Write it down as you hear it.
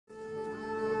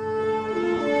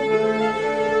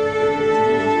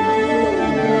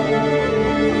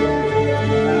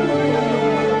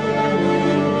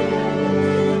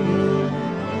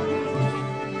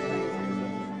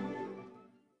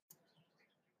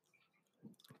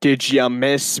Did you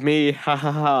miss me? Ha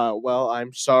ha ha. Well,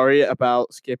 I'm sorry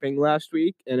about skipping last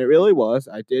week, and it really was.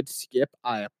 I did skip.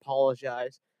 I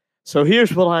apologize. So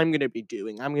here's what I'm going to be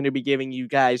doing. I'm going to be giving you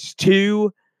guys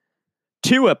two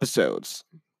episodes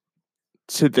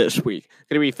to this week.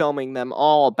 Going to be filming them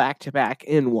all back to back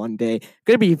in one day.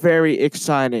 Going to be very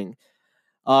exciting.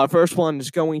 First one is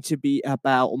going to be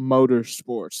about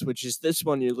motorsports, which is this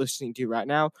one you're listening to right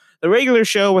now. The regular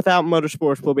show without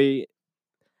motorsports will be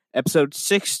episode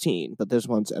 16, but this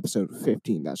one's episode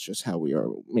 15. That's just how we are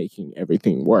making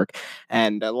everything work.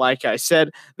 And like I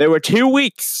said, there were 2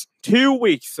 weeks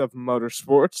of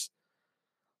motorsports.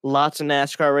 Lots of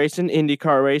NASCAR racing,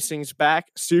 IndyCar racing's back,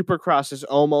 Supercross is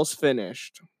almost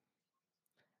finished.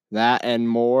 That and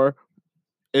more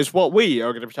is what we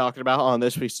are going to be talking about on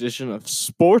this week's edition of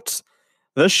Sports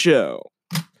the Show.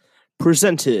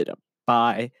 Presented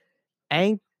by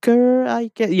Anchor,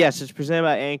 I guess. Yes, it's presented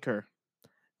by Anchor.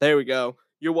 There we go.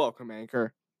 You're welcome,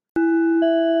 Anchor.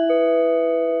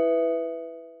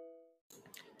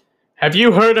 Have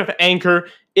you heard of Anchor?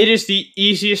 It is the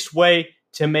easiest way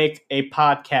to make a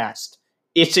podcast.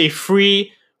 It's a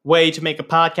free way to make a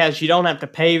podcast. You don't have to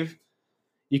pay.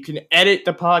 You can edit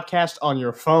the podcast on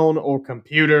your phone or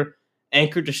computer.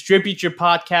 Anchor distributes your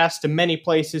podcast to many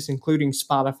places, including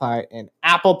Spotify and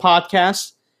Apple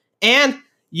Podcasts. And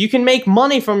you can make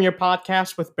money from your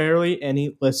podcast with barely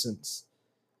any listens.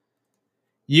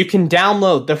 You can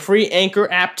download the free Anchor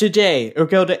app today or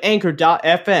go to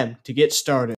anchor.fm to get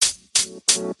started.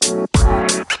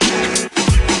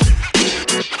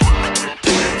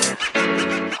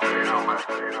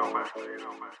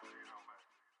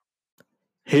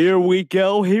 Here we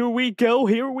go.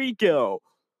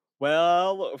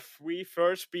 Well, we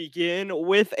first begin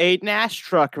with a NAS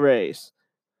truck race.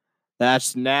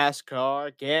 That's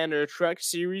NASCAR Gander Truck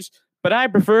Series, but I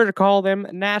prefer to call them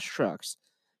NAS trucks.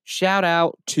 Shout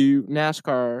out to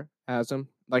NASCAR,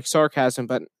 like sarcasm,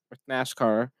 but with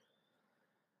NASCAR,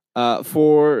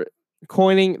 for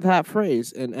coining that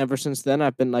phrase. And ever since then,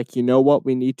 I've been like, you know what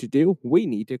we need to do? We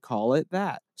need to call it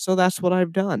that. So that's what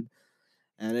I've done.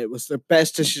 And it was the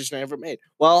best decision I ever made.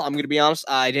 Well, I'm going to be honest,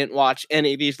 I didn't watch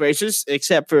any of these races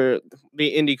except for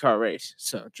the IndyCar race.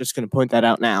 So just going to point that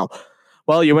out now.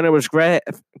 Well, your winner was Gret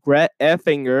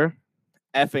Effinger.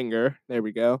 There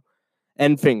we go.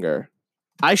 Enfinger.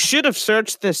 I should have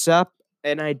searched this up,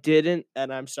 and I didn't,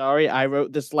 and I'm sorry. I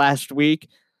wrote this last week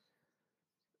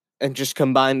and just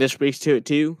combined this week's to it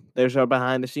too. There's our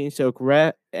behind the scenes. So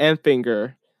Gret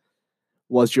Enfinger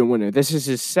was your winner. This is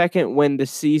his second win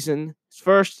this season.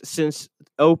 First since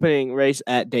opening race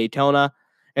at Daytona,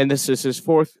 and this is his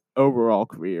fourth overall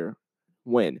career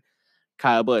win.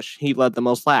 Kyle Busch, he led the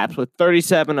most laps, with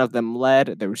 37 of them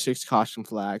led. There were 6 caution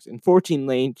flags and 14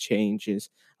 lane changes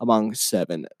among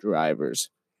 7 drivers.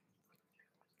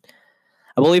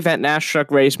 I believe that NAS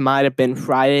truck race might have been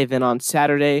Friday, then on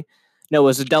Saturday. No, it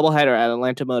was a doubleheader at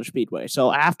Atlanta Motor Speedway.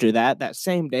 So after that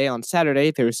same day on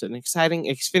Saturday, there was an exciting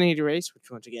Xfinity race,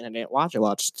 which once again I didn't watch. I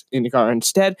watched IndyCar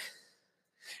instead.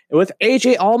 With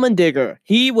AJ Allmendinger,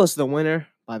 he was the winner.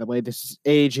 By the way, this is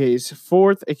AJ's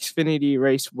 4th Xfinity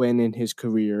race win in his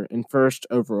career and first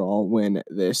overall win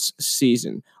this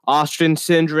season. Austin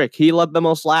Cindric, he led the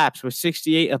most laps with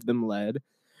 68 of them led.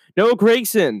 Noah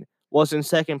Gragson was in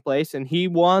second place, and he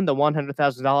won the $100,000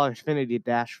 Xfinity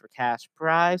Dash for Cash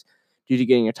prize due to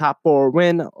getting a top 4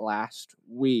 win last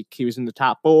week. He was in the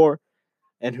top 4,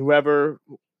 and whoever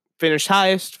finished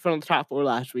highest from the top 4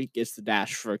 last week gets the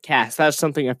Dash for Cash. That's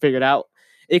something I figured out.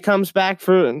 It comes back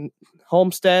for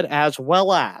Homestead as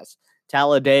well as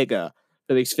Talladega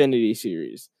for the Xfinity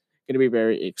Series. Going to be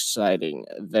very exciting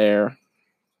there.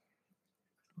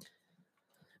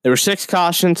 There were 6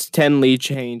 cautions, 10 lead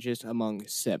changes among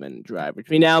 7 drivers.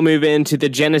 We now move into the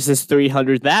Genesis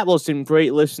 300. That was some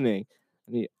great listening.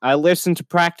 I listened to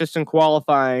practice and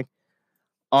qualifying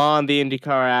on the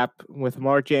IndyCar app with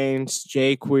Mark James,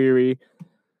 Jay Query,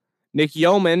 Nick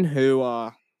Yeoman, who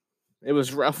it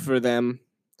was rough for them,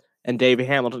 and Davey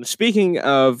Hamilton. Speaking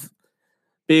of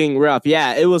being rough,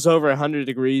 yeah, it was over 100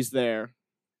 degrees there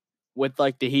with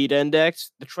like the heat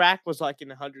index. The track was like in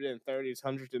the 130s,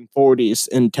 140s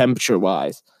in temperature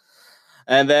wise.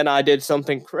 And then I did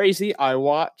something crazy. I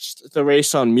watched the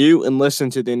race on mute and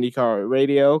listened to the IndyCar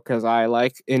radio because I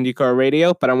like IndyCar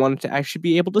radio, but I wanted to actually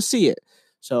be able to see it.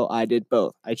 So I did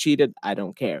both. I cheated. I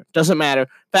don't care. Doesn't matter.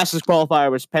 Fastest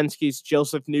qualifier was Penske's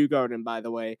Joseph Newgarden, by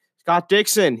the way. Scott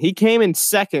Dixon, he came in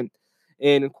second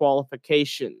in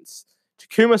qualifications.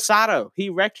 Takuma Sato,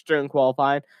 he wrecked during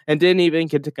qualifying and didn't even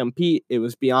get to compete. It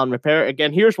was beyond repair.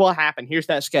 Again, here's what happened. Here's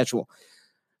that schedule.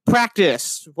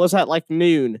 Practice was at like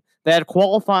noon. They had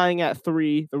qualifying at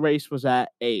 3. The race was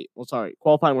at 8. Well, sorry,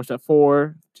 qualifying was at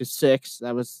 4 to 6.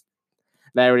 That was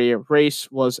that area.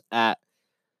 Race was at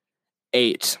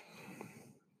 8.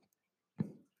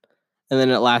 And then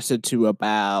it lasted to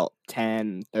about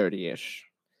 10:30ish.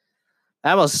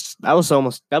 That was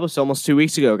almost 2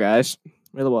 weeks ago, guys. It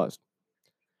really was.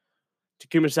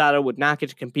 Takuma Sato would not get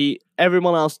to compete.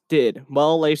 Everyone else did.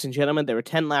 Well, ladies and gentlemen, there were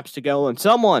 10 laps to go, and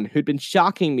someone who'd been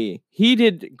shocking me, he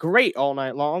did great all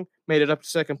night long, made it up to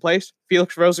second place,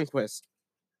 Felix Rosenqvist.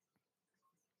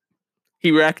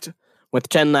 He wrecked with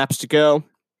 10 laps to go.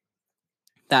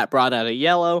 That brought out a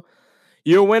yellow.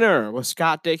 Your winner was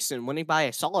Scott Dixon, winning by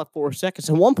a solid 4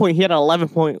 seconds. At one point, he had an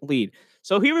 11-point lead.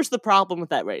 So here's the problem with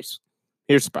that race.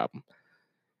 Here's the problem.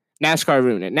 NASCAR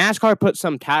ruined it. NASCAR put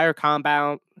some tire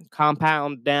compound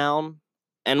down,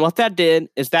 and what that did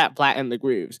is that flattened the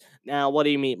grooves. Now, what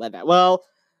do you mean by that? Well,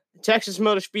 Texas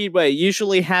Motor Speedway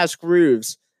usually has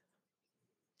grooves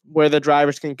where the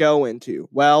drivers can go into.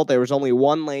 Well, there was only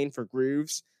one lane for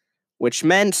grooves, which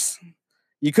meant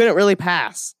you couldn't really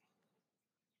pass.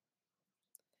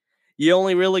 You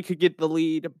only really could get the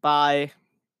lead by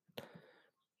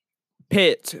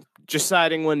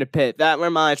deciding when to pit. That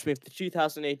reminds me of the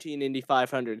 2018 Indy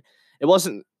 500. It was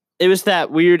the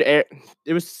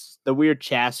weird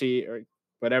chassis or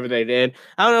whatever they did.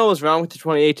 I don't know what was wrong with the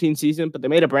 2018 season, but they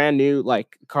made a brand new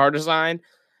car design,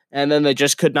 and then they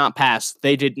just could not pass.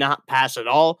 They did not pass at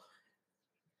all.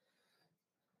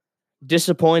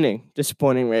 Disappointing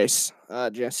race.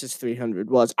 Genesis 300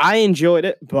 was. I enjoyed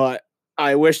it, but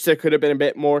I wish there could have been a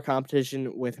bit more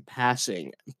competition with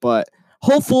passing. But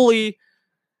hopefully,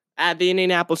 at the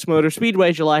Indianapolis Motor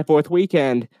Speedway July 4th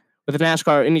weekend, with the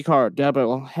NASCAR IndyCar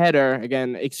double header,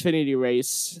 again, Xfinity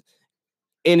race,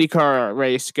 IndyCar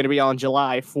race, going to be on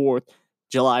July 4th,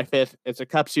 July 5th. It's a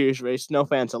Cup Series race, no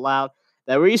fans allowed.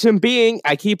 The reason being,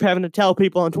 I keep having to tell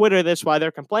people on Twitter this why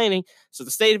they're complaining. So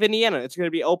the state of Indiana, it's going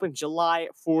to be open July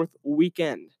 4th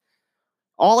weekend.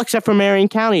 All except for Marion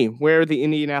County, where the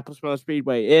Indianapolis Motor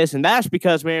Speedway is. And that's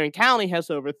because Marion County has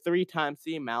over 3 times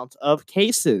the amount of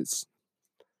cases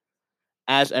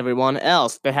as everyone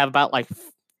else. They have about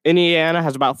Indiana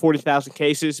has about 40,000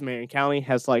 cases. Marion County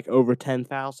has over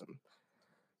 10,000.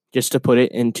 Just to put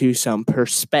it into some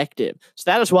perspective. So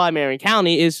that is why Marion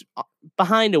County is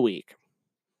behind a week.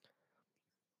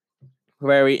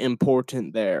 Very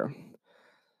important there.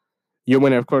 Your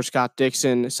winner, of course, Scott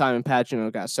Dixon. Simon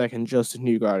Pagenaud got second. Joseph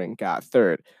Newgarden got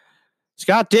third.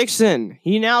 Scott Dixon,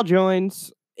 he now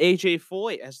joins AJ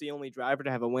Foyt as the only driver to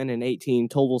have a win in 18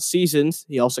 total seasons.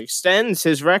 He also extends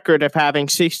his record of having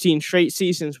 16 straight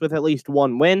seasons with at least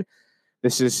one win.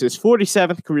 This is his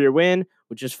 47th career win,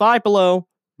 which is 5 below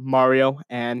Mario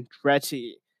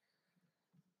Andretti.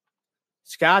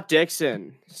 Scott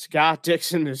Dixon. Scott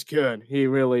Dixon is good. He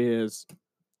really is.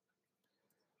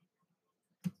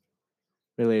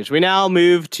 We now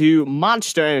move to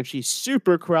Monster Energy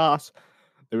Supercross.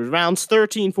 There was rounds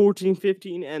 13, 14,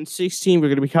 15, and 16. We're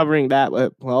going to be covering that,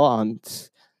 on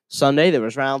Sunday. There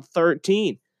was round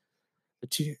 13.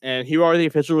 And here are the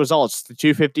official results. The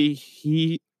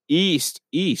 250 East.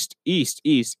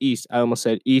 I almost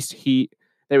said East Heat.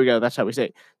 There we go. That's how we say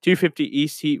it. 250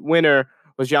 East Heat winner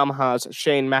was Yamaha's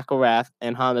Shane McElrath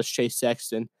and Honda's Chase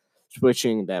Sexton,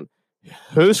 switching them.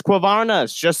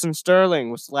 Husqvarna's Justin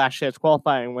Sterling was the last chance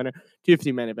qualifying winner.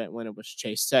 250-man event winner was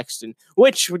Chase Sexton,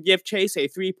 which would give Chase a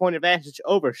 3-point advantage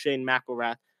over Shane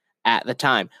McElrath at the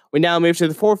time. We now move to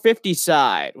the 450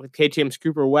 side with KTM's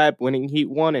Cooper Webb winning Heat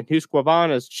 1 and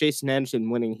Husqvarna's Jason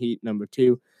Henderson winning Heat number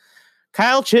 2.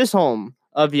 Kyle Chisholm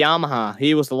of Yamaha,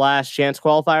 he was the last chance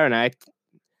qualifier, and I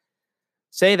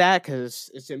say that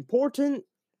because it's important.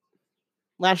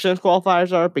 Last chance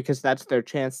qualifiers are because that's their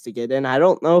chance to get in. I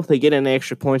don't know if they get any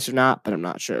extra points or not, but I'm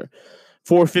not sure.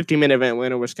 450-minute event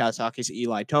winner was Kawasaki's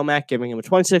Eli Tomac, giving him a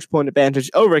 26-point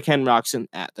advantage over Ken Roczen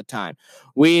at the time.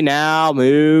 We now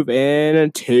move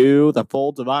into the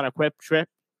full Devon Equip Trip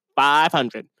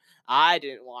 500. I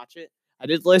didn't watch it. I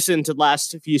did listen to the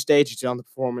last few stages on the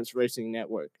Performance Racing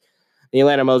Network. The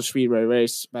Atlanta Motor Speedway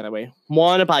race, by the way,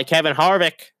 won by Kevin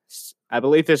Harvick. I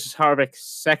believe this is Harvick's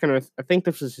second, I think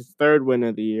this was his third win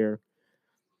of the year.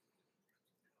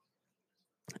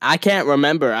 I can't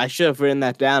remember. I should have written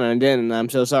that down and I didn't. And I'm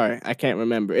so sorry. I can't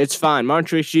remember. It's fine.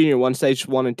 Martin Truex Jr. won stage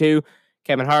 1 and 2.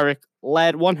 Kevin Harvick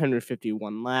led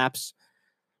 151 laps,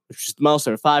 which is the most.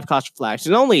 There were 5 caution flags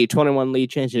and only 21 lead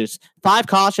changes. 5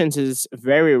 cautions is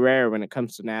very rare when it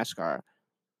comes to NASCAR. It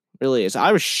really is.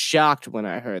 I was shocked when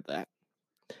I heard that.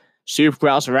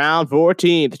 Supercross round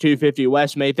 14. The 250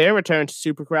 West made their return to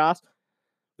Supercross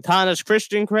with Honda's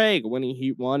Christian Craig winning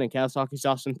Heat 1 and Kawasaki's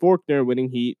Austin Faulkner winning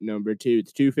Heat number 2.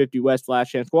 The 250 West Last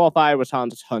Chance qualifier was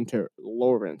Honda's Hunter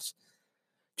Lawrence.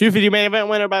 250 main event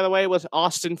winner, by the way, was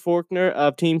Austin Faulkner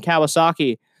of Team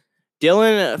Kawasaki.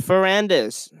 Dylan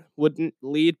Ferrandis would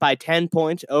lead by 10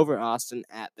 points over Austin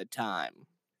at the time.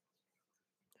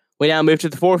 We now move to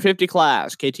the 450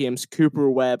 class. KTM's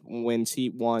Cooper Webb wins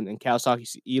Heat 1, and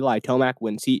Kawasaki's Eli Tomac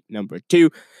wins Heat number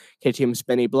 2. KTM's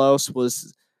Benny Bloss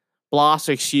was the last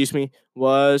chance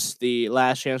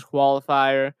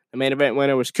qualifier. The main event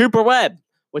winner was Cooper Webb,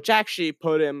 which actually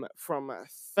put him from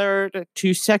third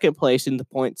to second place in the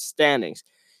point standings,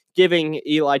 giving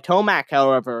Eli Tomac,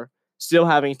 however, still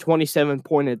having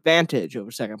 27-point advantage over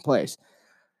second place.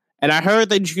 And I heard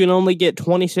that you can only get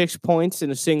 26 points in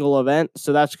a single event,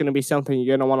 so that's going to be something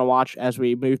you're going to want to watch as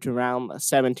we move to round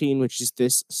 17, which is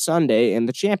this Sunday in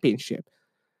the championship.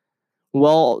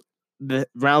 Well, the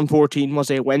round 14 was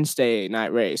a Wednesday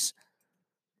night race.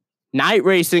 Night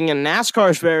racing in NASCAR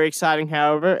is very exciting,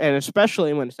 however, and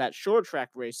especially when it's that short track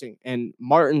racing in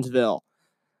Martinsville.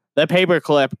 The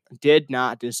paperclip did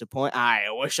not disappoint. I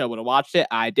wish I would have watched it.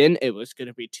 I didn't. It was going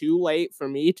to be too late for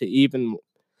me to even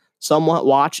somewhat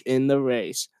watch in the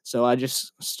race. So I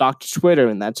just stalked Twitter,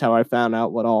 and that's how I found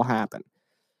out what all happened.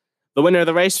 The winner of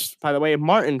the race, by the way,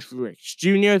 Martin Truex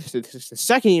Jr. This is the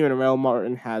second year in a row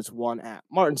Martin has won at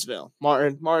Martinsville.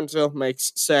 Martinsville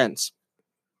makes sense.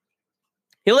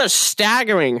 He led a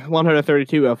staggering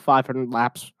 132 of 500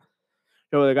 laps.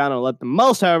 Joey Logano led the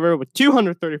most, however, with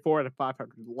 234 out of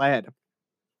 500 led.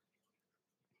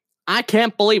 I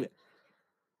can't believe it.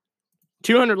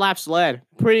 200 laps led.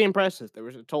 Pretty impressive. There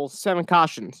was a total of 7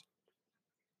 cautions.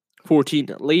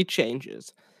 14 lead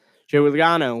changes. Joey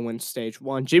Logano wins stage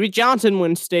 1. Jimmie Johnson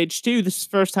wins stage 2. This is the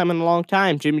first time in a long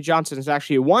time Jimmie Johnson has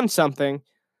actually won something.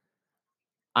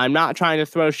 I'm not trying to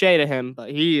throw shade at him, but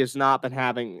he has not been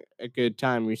having a good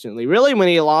time recently. Really, when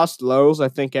he lost Lowe's, I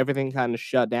think everything kind of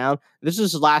shut down. This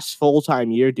is his last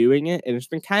full-time year doing it, and it's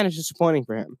been kind of disappointing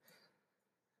for him.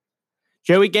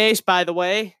 Joey Gase, by the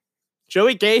way,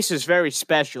 Joey Gase is very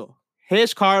special.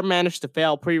 His car managed to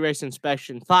fail pre-race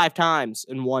inspection 5 times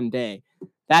in one day.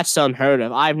 That's unheard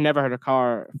of. I've never heard a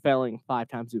car failing 5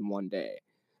 times in one day.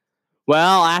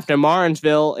 Well, after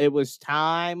Martinsville, it was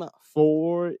time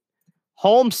for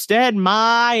Homestead,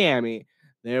 Miami.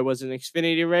 There was an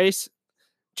Xfinity race,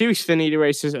 2 Xfinity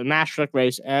races, a NASCAR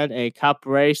race, and a Cup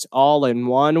race all in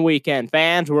one weekend.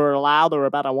 Fans were allowed. There were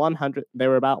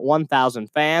about 1,000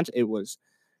 fans. It was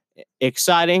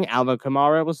exciting. Alvin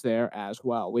Kamara was there as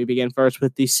well. We begin first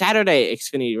with the Saturday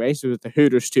Xfinity race. It was the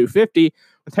Hooters 250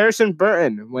 with Harrison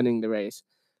Burton winning the race.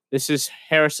 This is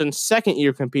Harrison's second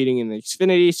year competing in the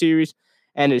Xfinity Series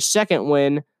and his second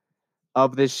win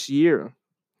of this year.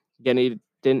 Again, he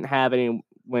didn't have any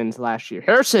wins last year.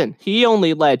 Harrison, he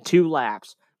only led 2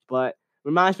 laps, but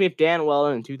reminds me of Dan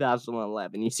Weldon in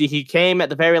 2011. You see, he came at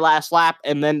the very last lap,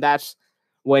 and then that's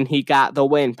when he got the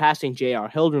win, passing J.R.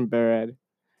 Hildenberg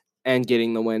and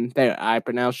getting the win there. I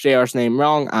pronounced JR's name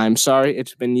wrong. I'm sorry.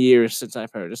 It's been years since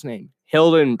I've heard his name.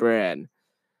 Hildenbrand.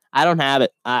 I don't have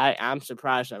it. I'm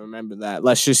surprised I remember that.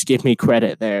 Let's just give me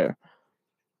credit there.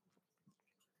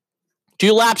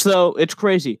 2 laps, though. It's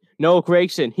crazy. Noah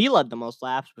Gragson, he led the most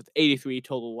laps with 83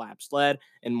 total laps led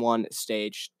and won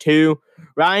stage 2.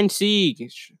 Ryan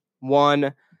Sieg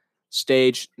won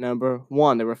stage number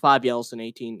 1. There were 5 yellows and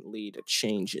 18 lead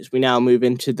changes. We now move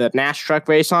into the NASCAR truck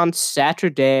race on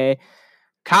Saturday.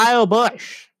 Kyle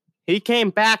Busch, he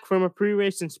came back from a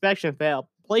pre-race inspection fail,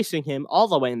 placing him all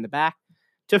the way in the back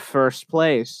to first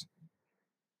place.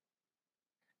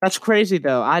 That's crazy,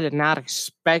 though. I did not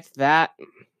expect that.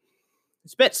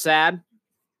 It's a bit sad.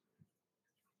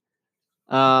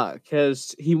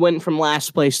 Because he went from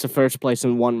last place to first place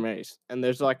in one race. And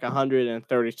there's like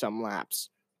 130-some laps.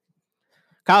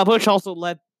 Kyle Busch also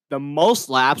led the most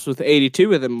laps with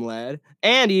 82 of them led.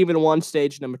 And even won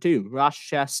stage number 2. Ross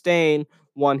Chastain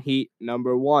won heat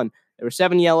number 1. There were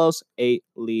 7 yellows, 8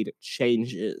 lead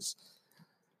changes.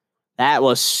 That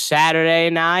was Saturday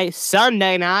night.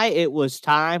 Sunday night, it was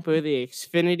time for the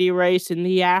Xfinity race in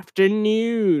the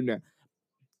afternoon.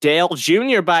 Dale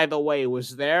Jr., by the way,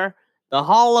 was there. The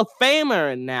Hall of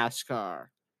Famer in NASCAR.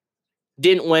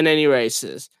 Didn't win any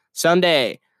races.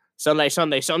 Sunday.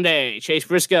 Chase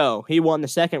Briscoe. He won the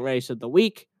second race of the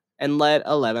week and led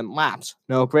 11 laps.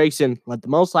 Noah Gragson led the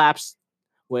most laps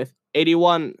with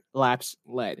 81 laps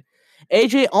led.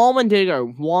 AJ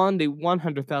Allmendinger won the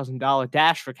 $100,000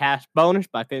 Dash for Cash bonus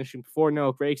by finishing before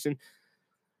Noah Gragson.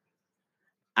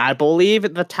 I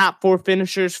believe the top 4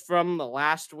 finishers from the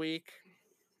last week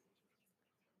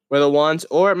were the ones,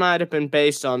 or it might have been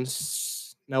based on,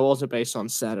 no, it wasn't based on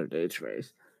Saturday's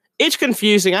race. It's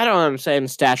confusing. I don't understand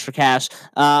stats for Cass.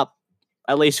 At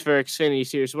least for Xfinity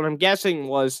Series. What I'm guessing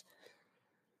was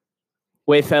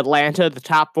with Atlanta, the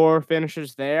top 4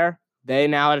 finishers there, they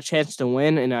now had a chance to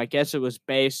win, and I guess it was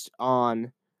based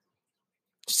on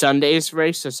Sunday's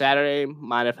race, so Saturday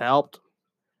might have helped.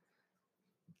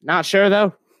 Not sure,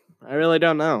 though. I really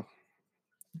don't know.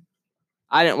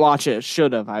 I didn't watch it.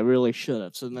 Should have. I really should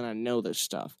have. So then I know this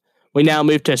stuff. We now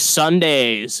move to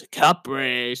Sunday's Cup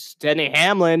race. Denny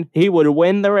Hamlin, he would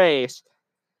win the race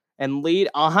and lead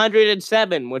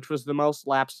 107, which was the most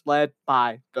laps led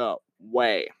by the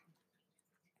way.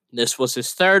 This was his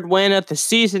 3rd win of the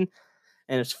season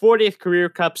and his 40th career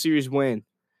Cup Series win.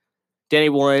 Denny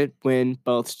would win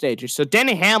both stages. So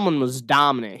Denny Hamlin was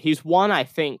dominant. He's won, I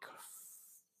think,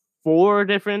 4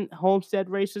 different Homestead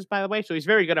races, by the way. So he's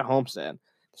very good at Homestead.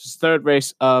 This is his 3rd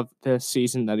race of the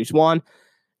season that he's won,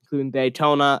 including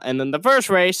Daytona. And then the first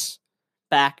race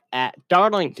back at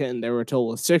Darlington, there were a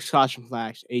total of 6 caution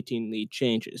flags, 18 lead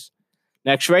changes.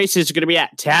 Next race is going to be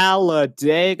at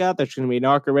Talladega. There's going to be an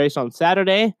ARCA race on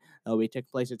Saturday. That'll be taking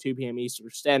place at 2 p.m. Eastern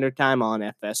Standard Time on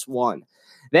FS1.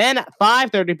 Then at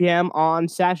 5:30 p.m. on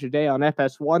Saturday on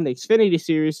FS1, the Xfinity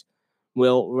Series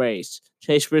will race.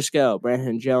 Chase Briscoe,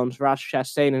 Brandon Jones, Ross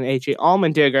Chastain, and AJ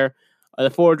Allmendinger are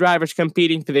the 4 drivers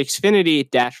competing for the Xfinity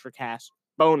Dash for Cash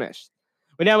bonus.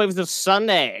 We now move to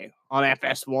Sunday on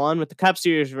FS1 with the Cup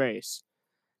Series race.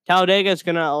 Talladega is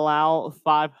going to allow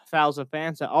 5,000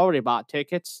 fans that already bought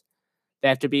tickets. They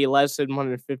have to be less than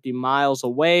 150 miles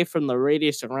away from the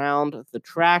radius around the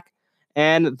track,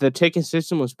 and the ticket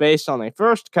system was based on a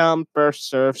first-come,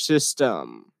 first-served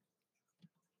system.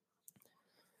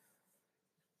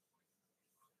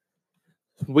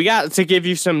 We got to give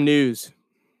you some news.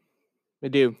 We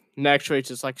do. Next race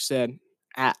is, like I said,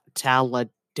 at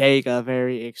Talladega.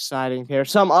 Very exciting here.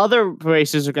 Some other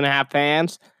races are going to have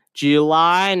fans.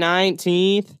 July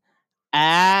 19th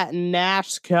at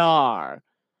NASCAR.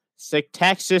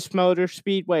 Texas Motor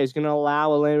Speedway is going to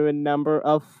allow a limited number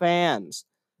of fans.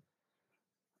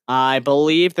 I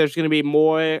believe there's going to be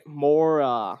more. There's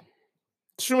going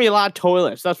to be a lot of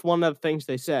toilets. That's one of the things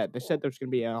they said. They said there's going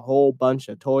to be a whole bunch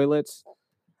of toilets.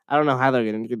 I don't know how they're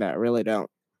going to do that. I really don't.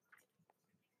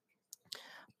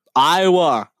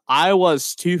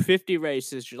 Iowa's 250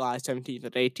 races, July 17th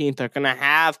and 18th, are going to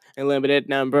have a limited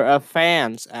number of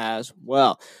fans as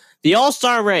well. The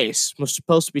All-Star race was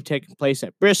supposed to be taking place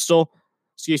at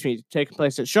taking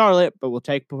place at Charlotte, but will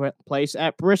take place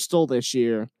at Bristol this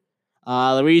year.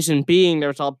 The reason being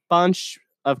there's a bunch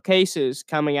of cases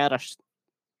coming out of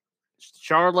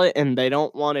Charlotte, and they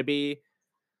don't want to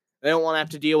have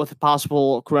to deal with a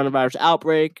possible coronavirus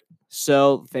outbreak.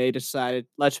 So they decided,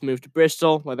 let's move to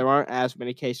Bristol, where there aren't as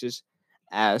many cases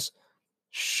as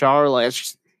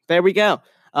Charlotte. There we go.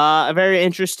 Very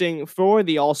interesting for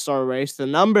the All-Star race. The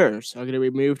numbers are going to be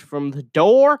moved from the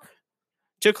door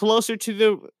to closer to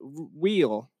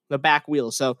the back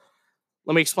wheel. So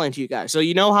let me explain to you guys. So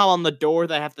you know how on the door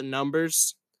they have the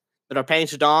numbers that are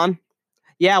painted on?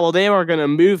 Yeah, well, they are going to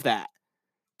move that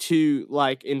to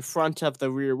like in front of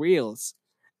the rear wheels.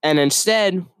 And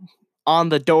instead, on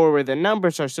the door where the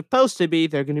numbers are supposed to be,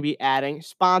 they're going to be adding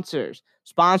sponsors.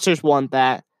 Sponsors want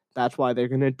that. That's why they're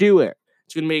going to do it.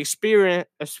 It's going to be an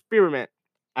experiment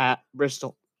at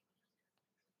Bristol.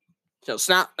 So it's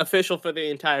not official for the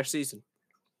entire season.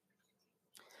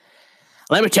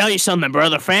 Let me tell you something,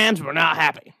 brother. Fans were not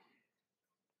happy.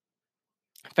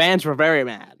 Fans were very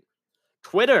mad.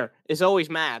 Twitter is always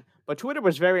mad, but Twitter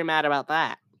was very mad about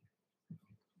that.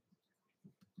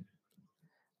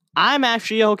 I'm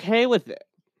actually okay with it.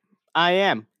 I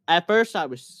am. At first, I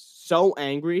was so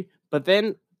angry, but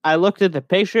then I looked at the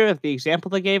picture of the example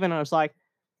they gave, and I was like,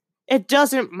 it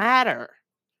doesn't matter.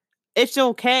 It's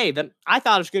okay. Then I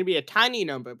thought it was going to be a tiny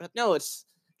number, but no, it's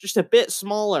just a bit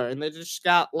smaller, and they just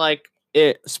got like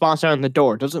it sponsored on the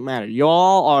door. Doesn't matter.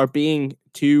 Y'all are being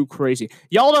too crazy.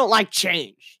 Y'all don't like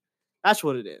change. That's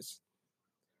what it is.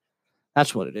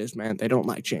 That's what it is, man. They don't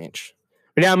like change.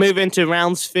 We now move into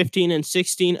rounds 15 and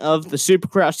 16 of the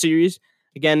Supercross Series.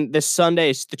 Again, this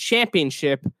Sunday is the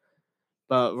championship,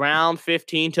 but round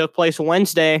 15 took place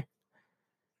Wednesday.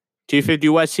 250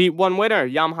 West Heat 1 winner,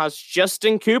 Yamaha's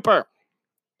Justin Cooper.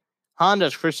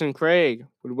 Honda's Christian Craig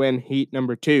would win Heat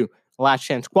number 2. The last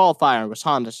chance qualifier was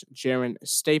Honda's Jaron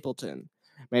Stapleton.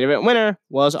 Main event winner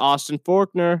was Austin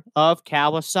Faulkner of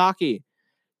Kawasaki.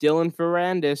 Dylan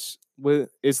Ferrandis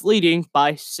is leading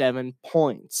by 7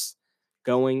 points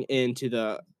going into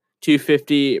the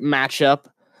 250 matchup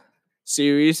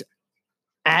series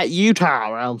at Utah,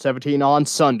 round 17 on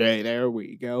Sunday. There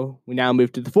we go. We now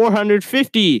move to the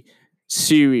 450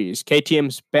 series.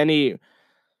 KTM's Benny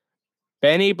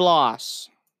Benny Bloss.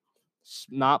 It's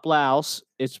not Blouse.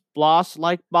 It's Bloss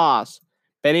like boss.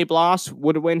 Benny Bloss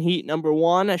would win heat number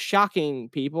 1. Shocking,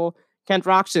 people. Kent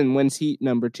Roczen wins heat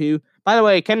number 2. By the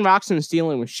way, Ken Roczen's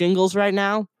dealing with shingles right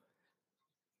now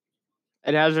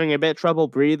and having a bit trouble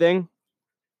breathing.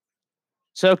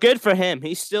 So good for him.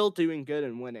 He's still doing good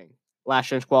and winning.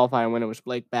 Last year's qualifying winner was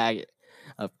Blake Baggett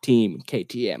of Team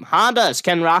KTM. Honda's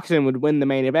Ken Roczen would win the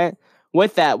main event.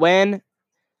 With that win,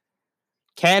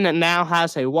 Ken now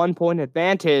has a 1-point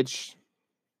advantage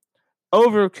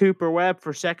over Cooper Webb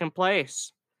for second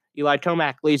place. Eli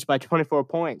Tomac leads by 24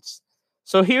 points.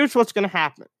 So here's what's going to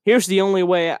happen. Here's the only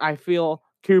way I feel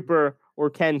Cooper or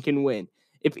Ken can win.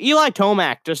 If Eli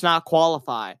Tomac does not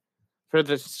qualify for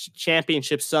the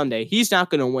championship Sunday, he's not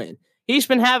going to win. He's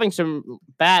been having some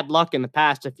bad luck in the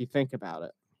past, if you think about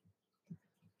it.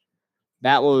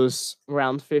 That was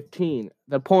round 15.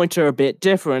 The points are a bit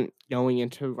different going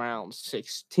into round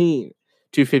 16.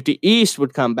 250 East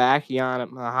would come back. Shane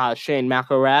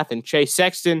McElrath and Chase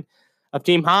Sexton of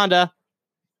Team Honda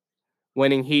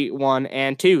winning Heat 1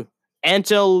 and 2.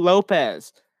 Enzo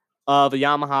Lopez of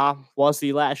Yamaha was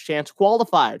the last chance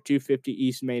qualifier. 250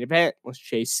 East main event was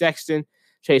Chase Sexton.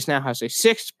 Chase now has a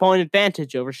 6-point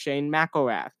advantage over Shane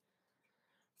McElrath.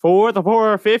 For the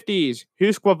 450s,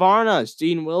 Husqvarna's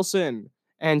Dean Wilson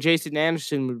and Jason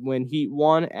Anderson would win Heat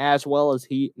 1 as well as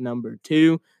Heat number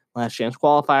 2. Last chance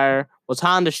qualifier was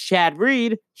Honda's Chad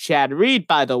Reed. Chad Reed,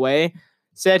 by the way,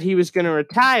 said he was going to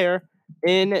retire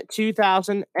in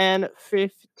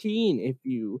 2015, if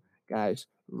you guys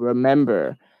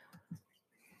remember.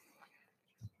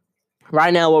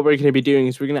 Right now, what we're going to be doing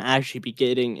is we're going to actually be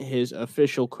getting his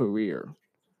official career.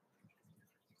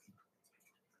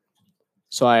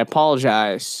 So I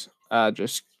apologize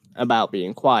just about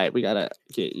being quiet. We got to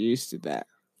get used to that.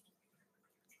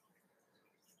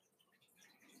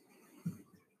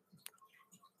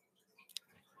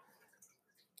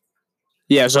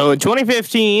 Yeah, so in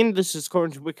 2015, this is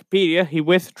according to Wikipedia, he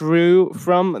withdrew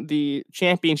from the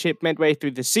championship midway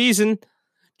through the season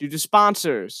due to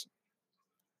sponsors.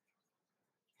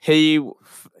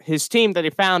 His team that he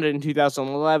founded in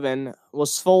 2011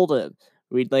 was folded.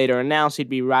 Reed later announced he'd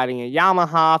be riding a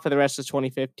Yamaha for the rest of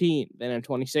 2015. Then in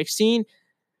 2016,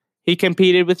 he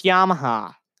competed with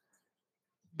Yamaha.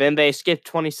 Then they skipped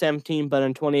 2017, but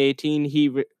in 2018,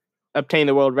 he obtained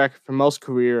the world record for most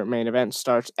career main event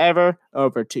starts ever,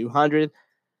 over 200.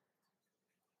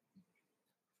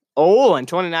 Oh, in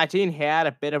 2019, he had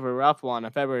a bit of a rough one.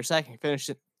 On February 2nd, he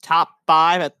finished top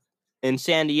 5 in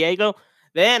San Diego.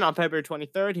 Then on February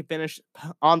 23rd, he finished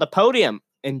on the podium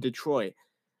in Detroit.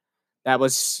 That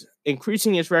was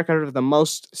increasing his record of the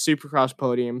most Supercross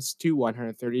podiums to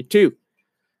 132.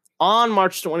 On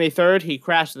March 23rd, he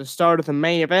crashed at the start of the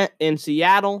main event in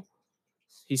Seattle.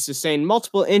 He sustained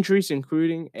multiple injuries,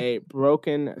 including a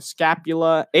broken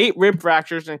scapula, 8 rib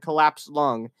fractures, and collapsed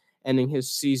lung, ending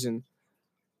his season.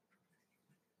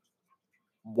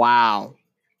 Wow.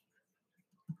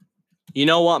 You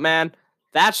know what, man?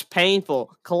 That's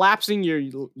painful. Collapsing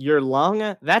your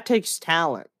lung, that takes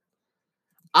talent.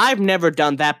 I've never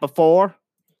done that before.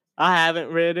 I haven't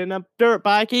ridden a dirt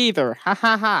bike either. Ha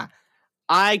ha ha.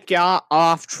 I got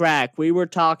off track. We were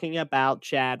talking about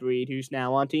Chad Reed, who's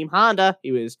now on Team Honda.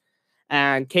 He was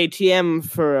on KTM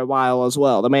for a while as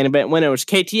well. The main event winner was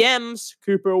KTM's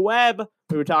Cooper Webb.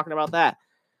 We were talking about that.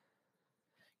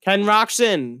 Ken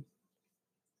Roczen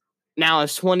now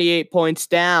is 28 points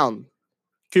down.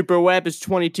 Cooper Webb is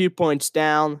 22 points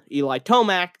down. Eli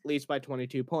Tomac leads by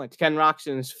 22 points. Ken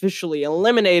Roczen is officially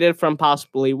eliminated from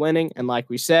possibly winning. And like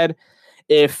we said,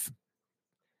 here's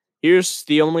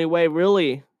the only way,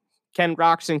 really, Ken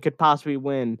Roczen could possibly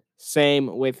win.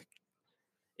 Same with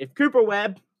if Cooper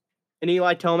Webb and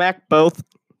Eli Tomac both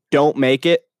don't make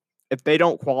it, if they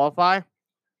don't qualify,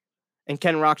 and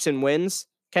Ken Roczen wins,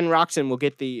 Ken Roczen will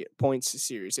get the points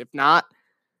series. If not,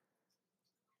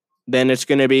 then it's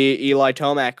going to be Eli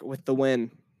Tomac with the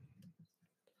win.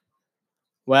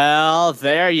 Well,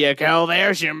 there you go.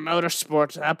 There's your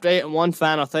motorsports update. And one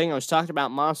final thing, I was talking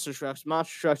about monster trucks.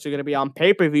 Monster trucks are going to be on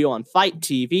pay-per-view on Fight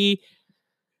TV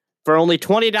for only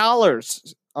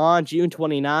 $20 on June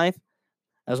 29th,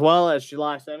 as well as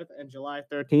July 7th and July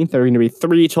 13th. There are going to be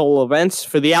 3 total events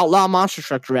for the Outlaw Monster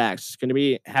Truck Drags. It's going to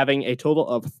be having a total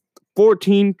of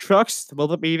 14 trucks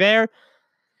will be there,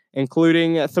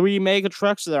 including 3 mega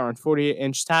trucks that are on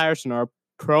 48-inch tires and are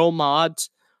pro mods,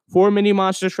 4 mini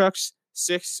monster trucks,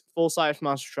 6 full-size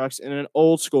monster trucks, and an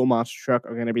old-school monster truck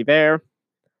are going to be there.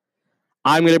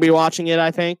 I'm going to be watching it,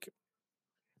 I think.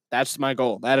 That's my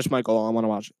goal. That is my goal. I want to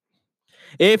watch it.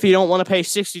 If you don't want to pay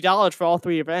 $60 for all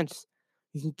 3 events,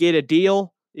 you can get a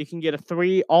deal You can get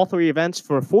all three events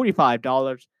for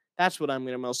 $45. That's what I'm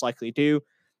going to most likely do.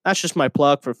 That's just my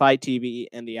plug for Fight TV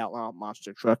and the Outlaw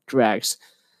Monster Truck Drags.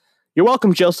 You're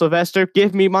welcome, Jill Sylvester.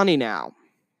 Give me money now.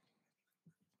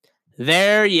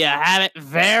 There you have it.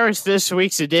 There's this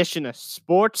week's edition of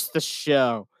Sports the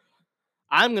Show.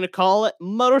 I'm going to call it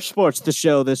Motorsports the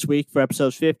Show this week for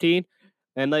episode 15.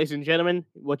 And ladies and gentlemen,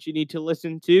 what you need to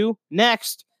listen to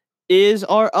next is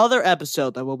our other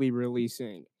episode that we'll be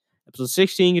releasing. Episode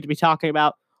 16, going to be talking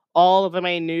about all of the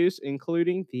main news,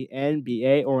 including the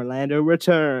NBA Orlando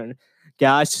return.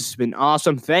 Guys, this has been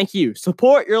awesome. Thank you.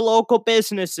 Support your local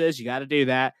businesses. You got to do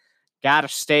that. Got to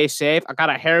stay safe. I got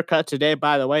a haircut today,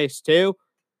 by the way, too.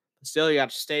 Still, you got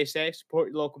to stay safe. Support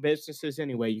your local businesses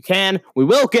any way you can. We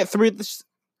will get through this.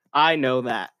 I know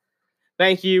that.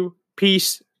 Thank you.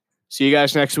 Peace. See you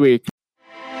guys next week.